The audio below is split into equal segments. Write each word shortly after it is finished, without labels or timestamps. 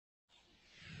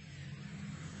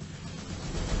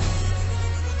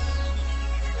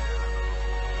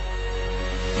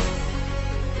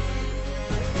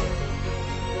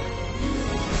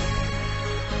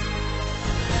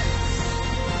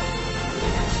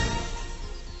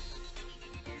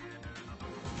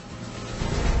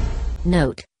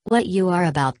Note: what you are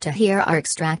about to hear are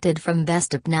extracted from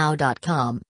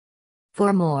BestTopNow.com.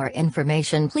 For more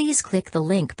information, please click the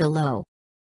link below.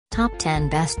 Top 10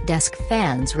 Best Desk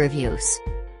Fans Reviews.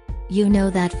 You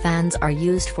know that fans are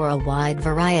used for a wide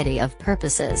variety of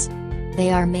purposes.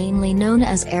 They are mainly known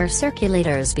as air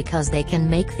circulators because they can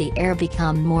make the air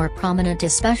become more prominent,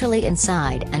 especially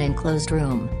inside an enclosed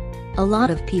room. A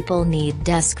lot of people need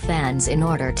desk fans in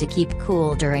order to keep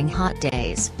cool during hot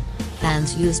days.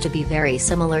 Fans used to be very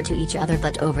similar to each other,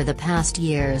 but over the past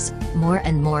years, more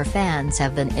and more fans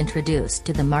have been introduced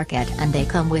to the market, and they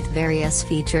come with various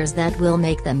features that will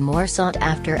make them more sought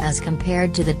after as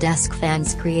compared to the desk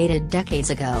fans created decades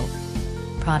ago.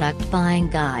 Product Buying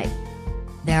Guide.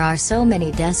 There are so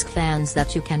many desk fans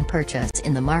that you can purchase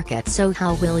in the market, so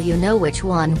how will you know which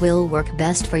one will work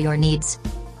best for your needs?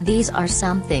 These are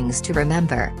some things to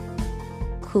remember.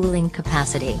 Cooling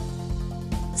capacity.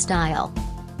 Style.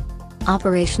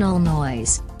 Operational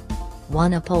noise.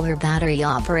 Unipolar battery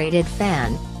operated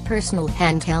fan, personal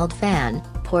handheld fan,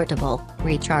 portable,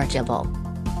 rechargeable.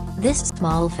 This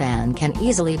small fan can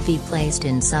easily be placed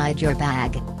inside your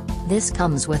bag. This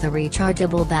comes with a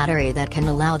rechargeable battery that can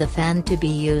allow the fan to be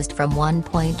used from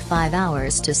 1.5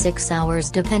 hours to 6 hours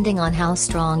depending on how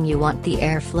strong you want the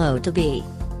airflow to be.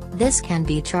 This can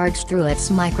be charged through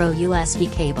its micro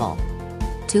USB cable.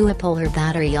 Unipolar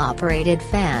battery operated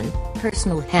fan,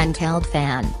 personal handheld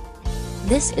fan.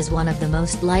 This is one of the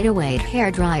most lightweight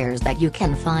hair dryers that you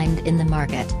can find in the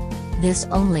market. This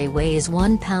only weighs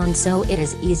 1 pound, so it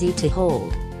is easy to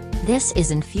hold. This is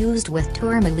infused with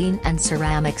tourmaline and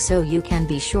ceramic, so you can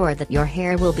be sure that your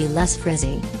hair will be less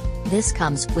frizzy. This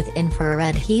comes with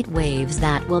infrared heat waves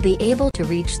that will be able to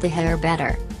reach the hair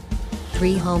better.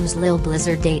 3 Homes Lil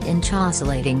Blizzard 8-inch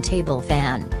oscillating table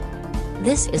fan.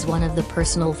 This is one of the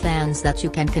personal fans that you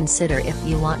can consider if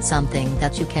you want something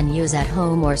that you can use at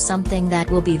home or something that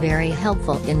will be very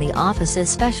helpful in the office,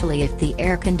 especially if the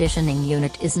air conditioning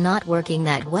unit is not working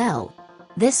that well.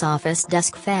 This office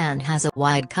desk fan has a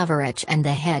wide coverage and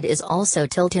the head is also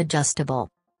tilt adjustable.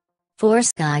 4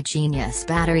 Sky Genius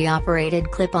battery operated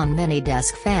clip-on mini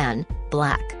desk fan,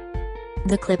 black.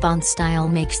 The clip-on style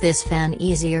makes this fan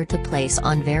easier to place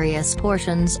on various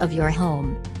portions of your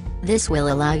home. This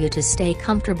will allow you to stay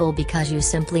comfortable because you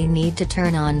simply need to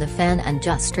turn on the fan and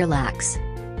just relax.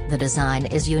 The design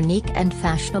is unique and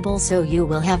fashionable, so you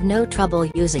will have no trouble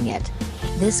using it.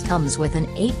 This comes with an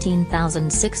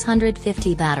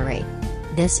 18,650 battery.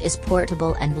 This is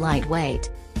portable and lightweight.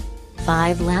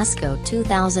 5 Lasco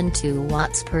 2002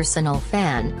 watts personal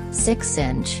fan,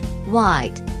 6-inch,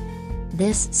 white.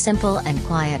 This simple and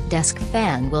quiet desk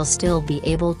fan will still be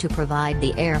able to provide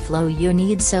the airflow you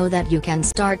need so that you can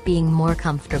start being more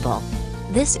comfortable.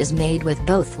 This is made with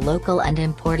both local and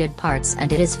imported parts,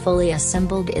 and it is fully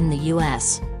assembled in the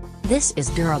US. This is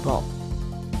durable.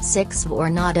 6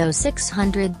 Vornado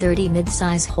 630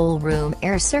 mid-size whole room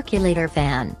air circulator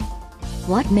fan.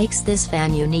 What makes this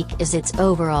fan unique is its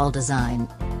overall design.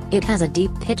 It has a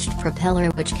deep-pitched propeller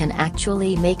which can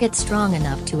actually make it strong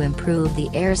enough to improve the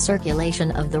air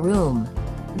circulation of the room.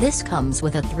 This comes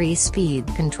with a 3-speed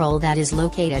control that is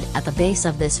located at the base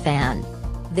of this fan.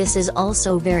 This is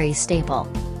also very stable.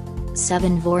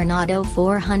 7 Vornado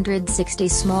 460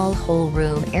 small whole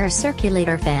room air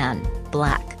circulator fan,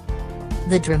 black.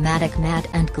 The dramatic matte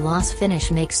and gloss finish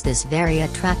makes this very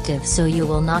attractive, so you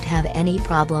will not have any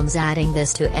problems adding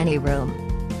this to any room.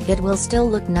 It will still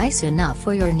look nice enough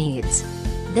for your needs.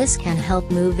 This can help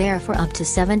move air for up to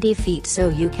 70 feet, so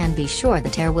you can be sure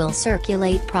that air will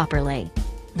circulate properly.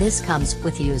 This comes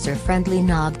with user-friendly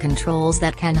knob controls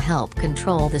that can help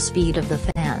control the speed of the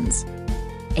fans.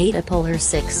 8 Unipolar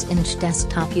 6-inch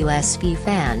desktop USB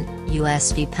fan,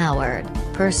 USB-powered,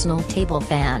 personal table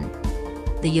fan.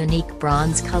 The unique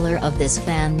bronze color of this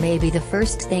fan may be the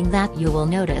first thing that you will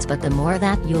notice, but the more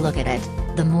that you look at it,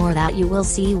 the more that you will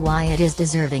see why it is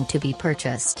deserving to be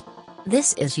purchased.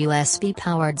 This is USB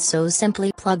powered, so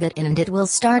simply plug it in and it will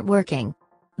start working.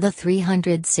 The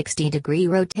 360-degree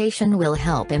rotation will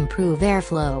help improve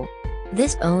airflow.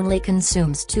 This only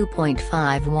consumes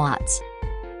 2.5 watts.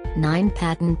 9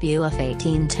 Patent BUF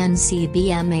 1810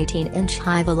 CBM 18-inch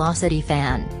high-velocity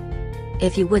fan.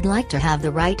 If you would like to have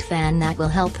the right fan that will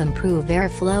help improve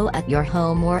airflow at your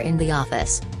home or in the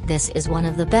office, this is one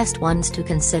of the best ones to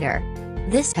consider.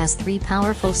 This has 3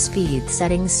 powerful speed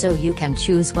settings, so you can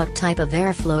choose what type of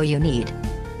airflow you need.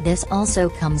 This also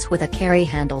comes with a carry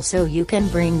handle, so you can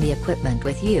bring the equipment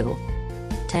with you.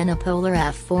 10 Unipolar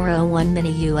F401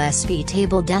 Mini USB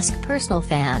Table Desk Personal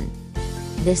Fan.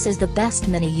 This is the best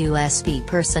mini USB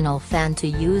personal fan to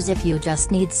use if you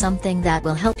just need something that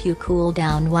will help you cool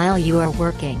down while you are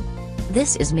working.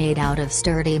 This is made out of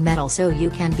sturdy metal, so you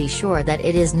can be sure that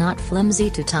it is not flimsy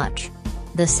to touch.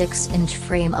 The 6-inch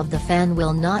frame of the fan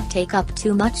will not take up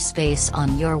too much space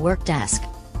on your work desk.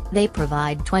 They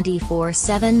provide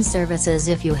 24/7 services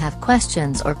if you have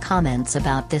questions or comments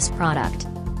about this product.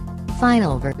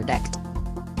 Final verdict.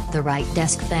 The right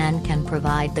desk fan can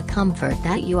provide the comfort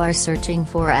that you are searching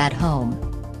for at home.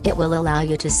 It will allow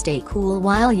you to stay cool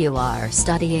while you are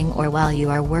studying or while you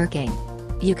are working.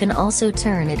 You can also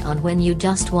turn it on when you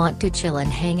just want to chill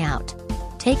and hang out.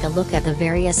 Take a look at the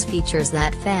various features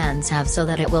that fans have so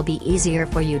that it will be easier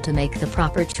for you to make the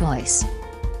proper choice.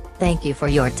 Thank you for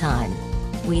your time.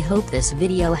 We hope this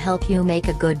video helped you make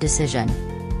a good decision.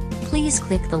 Please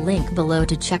click the link below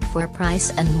to check for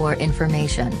price and more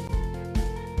information.